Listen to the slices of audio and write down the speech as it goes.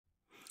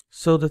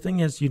So the thing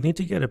is, you need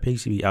to get a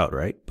PCB out,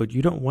 right? But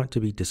you don't want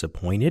to be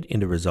disappointed in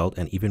the result,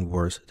 and even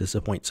worse,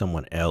 disappoint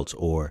someone else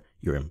or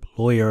your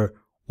employer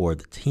or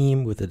the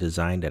team with a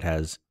design that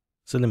has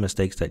silly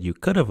mistakes that you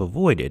could have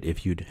avoided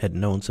if you had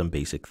known some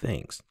basic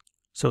things.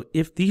 So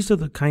if these are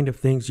the kind of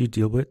things you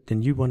deal with,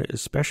 then you want to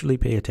especially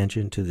pay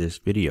attention to this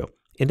video.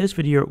 In this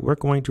video, we're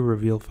going to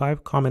reveal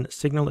 5 common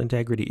signal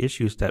integrity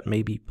issues that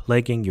may be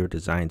plaguing your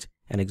designs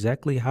and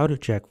exactly how to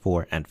check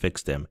for and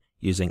fix them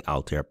using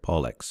Altair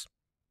PollEx.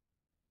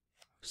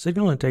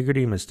 Signal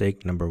integrity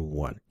mistake number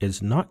 1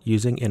 is not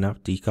using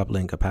enough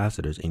decoupling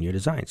capacitors in your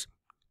designs.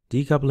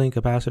 Decoupling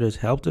capacitors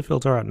help to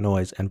filter out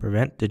noise and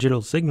prevent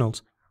digital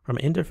signals from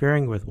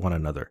interfering with one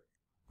another.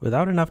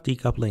 Without enough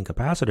decoupling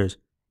capacitors,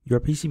 your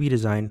PCB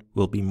design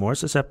will be more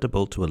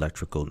susceptible to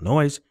electrical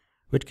noise,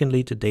 which can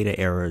lead to data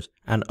errors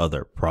and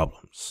other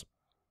problems.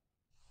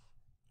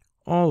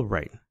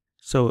 Alright,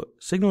 so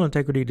signal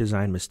integrity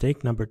design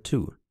mistake number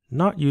 2,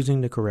 not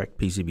using the correct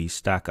PCB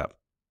stackup.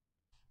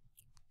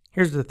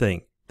 Here's the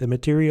thing. The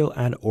material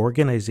and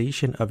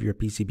organization of your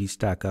PCB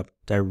stackup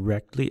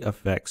directly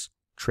affects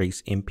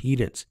trace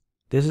impedance.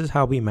 This is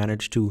how we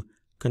manage to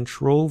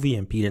control the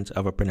impedance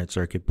of a printed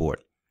circuit board.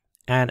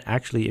 And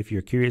actually, if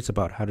you're curious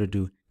about how to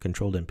do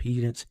controlled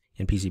impedance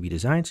in PCB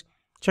designs,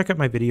 check out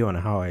my video on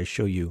how I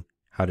show you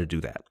how to do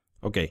that.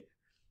 Okay,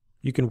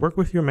 you can work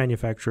with your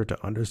manufacturer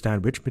to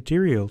understand which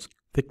materials,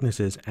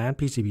 thicknesses, and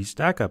PCB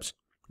stackups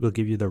will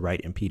give you the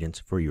right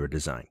impedance for your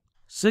design.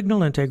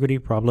 Signal integrity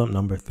problem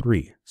number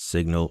 3,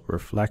 signal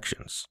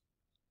reflections.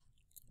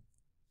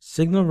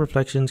 Signal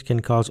reflections can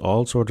cause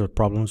all sorts of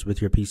problems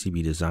with your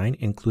PCB design,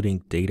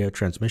 including data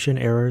transmission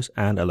errors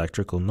and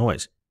electrical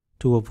noise.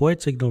 To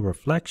avoid signal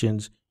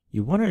reflections,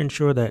 you want to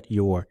ensure that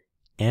your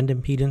end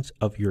impedance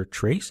of your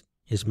trace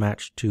is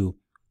matched to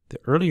the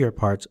earlier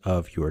parts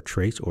of your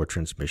trace or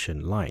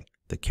transmission line,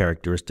 the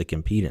characteristic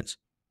impedance.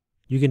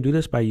 You can do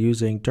this by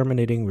using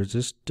terminating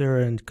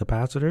resistor and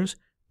capacitors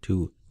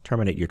to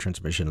terminate your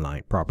transmission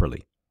line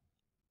properly.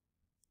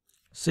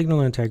 Signal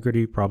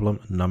integrity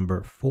problem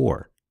number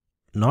 4,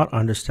 not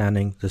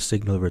understanding the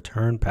signal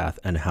return path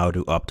and how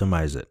to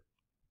optimize it.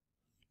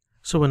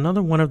 So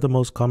another one of the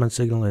most common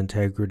signal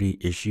integrity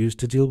issues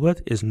to deal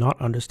with is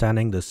not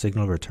understanding the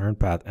signal return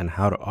path and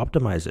how to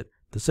optimize it.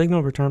 The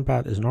signal return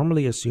path is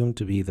normally assumed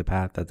to be the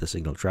path that the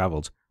signal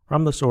travels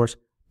from the source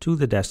to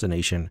the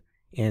destination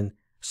in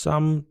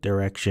some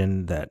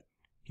direction that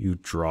you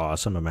draw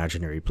some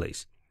imaginary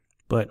place.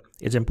 But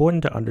it's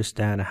important to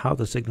understand how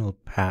the signal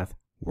path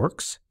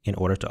works in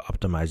order to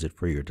optimize it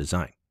for your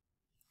design.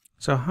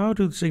 So how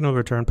do signal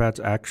return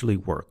paths actually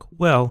work?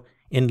 Well,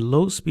 in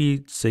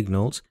low-speed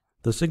signals,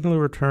 the signal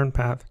return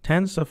path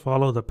tends to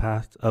follow the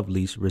path of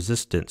least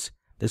resistance.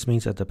 This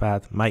means that the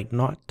path might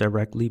not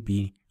directly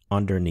be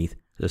underneath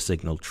the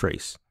signal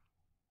trace.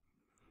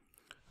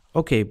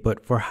 Okay,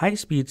 but for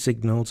high-speed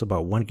signals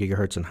about 1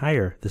 GHz and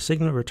higher, the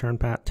signal return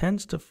path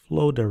tends to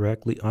flow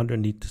directly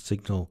underneath the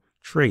signal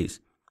trace,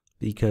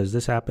 because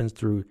this happens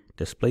through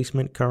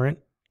displacement current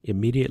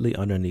immediately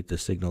underneath the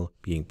signal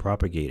being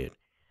propagated.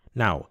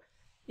 Now,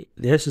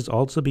 this is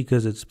also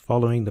because it's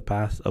following the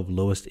path of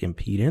lowest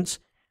impedance,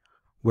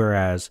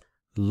 whereas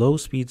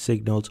low-speed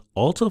signals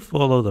also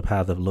follow the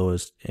path of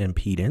lowest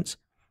impedance,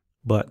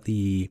 but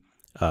the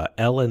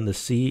L and the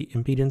C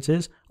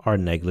impedances are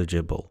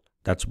negligible.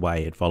 That's why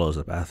it follows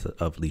the path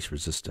of least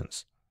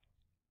resistance.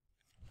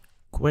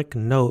 Quick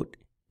note,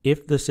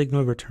 if the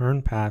signal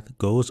return path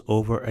goes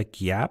over a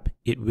gap,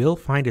 it will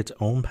find its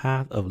own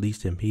path of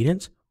least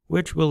impedance,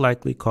 which will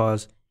likely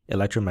cause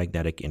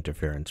electromagnetic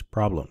interference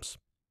problems.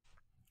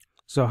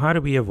 So how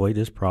do we avoid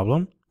this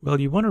problem?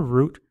 Well, you want to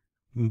route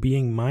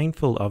being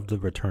mindful of the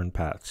return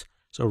paths.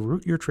 So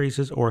route your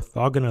traces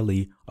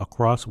orthogonally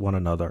across one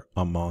another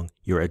among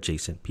your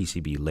adjacent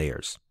PCB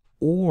layers.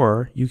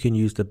 Or you can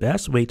use the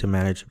best way to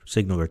manage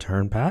signal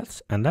return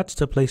paths, and that's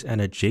to place an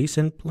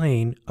adjacent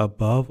plane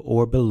above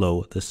or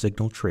below the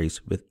signal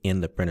trace within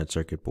the printed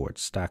circuit board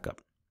stackup.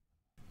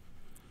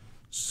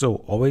 So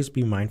always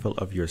be mindful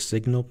of your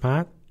signal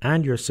path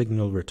and your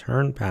signal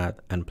return path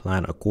and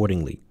plan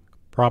accordingly.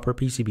 Proper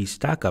PCB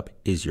stackup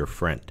is your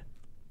friend.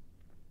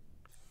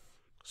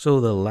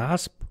 So the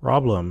last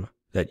problem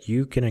that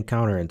you can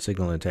encounter in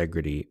signal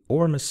integrity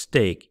or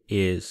mistake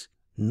is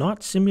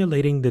not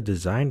simulating the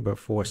design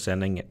before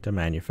sending it to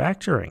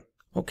manufacturing.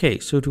 Okay,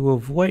 so to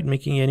avoid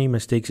making any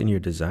mistakes in your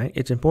design,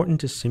 it's important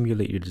to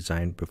simulate your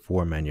design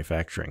before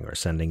manufacturing or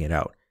sending it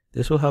out.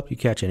 This will help you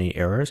catch any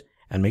errors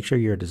and make sure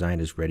your design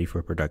is ready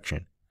for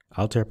production.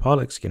 Altair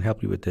PollEx can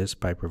help you with this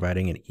by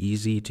providing an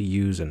easy to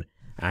use and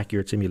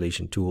accurate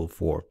simulation tool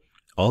for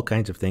all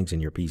kinds of things in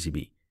your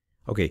PCB.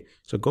 Okay,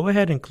 so go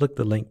ahead and click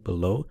the link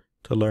below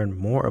to learn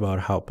more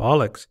about how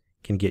PollEx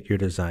can get your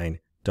design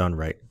done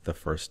right the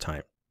first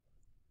time.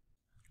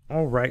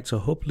 Alright, so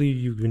hopefully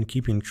you've been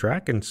keeping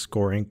track and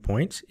scoring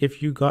points.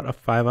 If you got a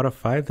 5 out of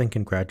 5, then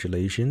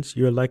congratulations.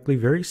 You're likely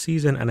very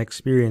seasoned and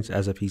experienced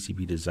as a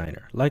PCB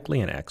designer,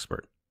 likely an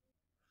expert.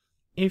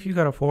 If you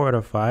got a 4 out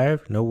of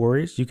 5, no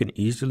worries. You can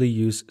easily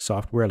use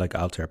software like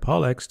Altair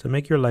PollEx to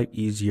make your life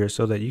easier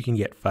so that you can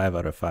get 5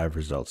 out of 5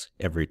 results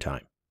every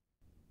time.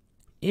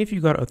 If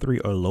you got a 3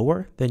 or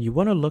lower, then you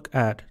want to look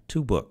at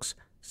two books,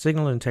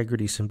 Signal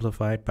Integrity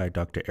Simplified by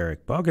Dr.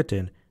 Eric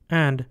Bogatin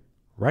and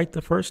Right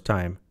the First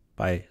Time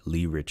by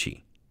Lee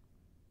Ritchie.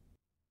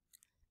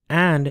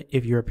 And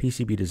if you're a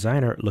PCB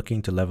designer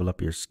looking to level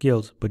up your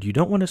skills, but you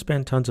don't want to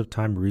spend tons of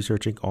time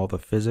researching all the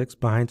physics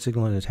behind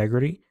signal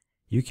integrity,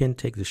 you can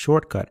take the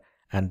shortcut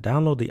and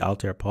download the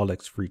Altair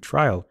PollEx free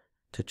trial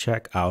to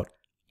check out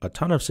a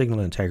ton of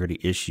signal integrity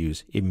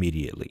issues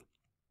immediately.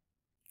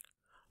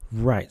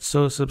 Right,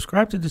 so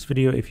subscribe to this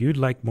video if you'd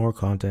like more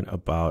content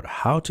about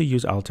how to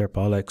use Altair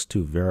PollEx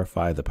to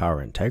verify the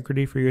power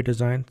integrity for your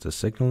design, the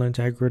signal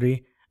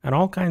integrity, and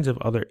all kinds of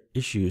other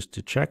issues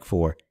to check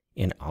for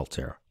in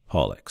Altair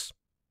PollEx.